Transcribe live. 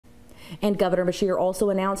And Governor Beshear also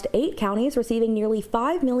announced 8 counties receiving nearly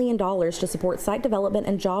 $5 million to support site development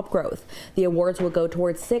and job growth. The awards will go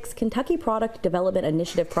towards 6 Kentucky Product Development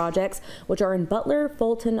Initiative projects, which are in Butler,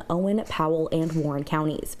 Fulton, Owen, Powell, and Warren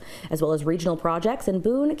counties, as well as regional projects in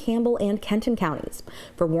Boone, Campbell, and Kenton counties.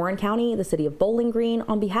 For Warren County, the city of Bowling Green,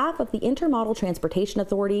 on behalf of the Intermodal Transportation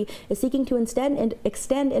Authority, is seeking to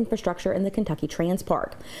extend infrastructure in the Kentucky Trans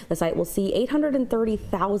Park. The site will see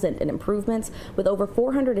 $830,000 in improvements, with over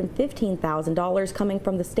 $415,000 coming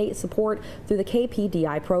from the state support through the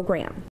KDPI program.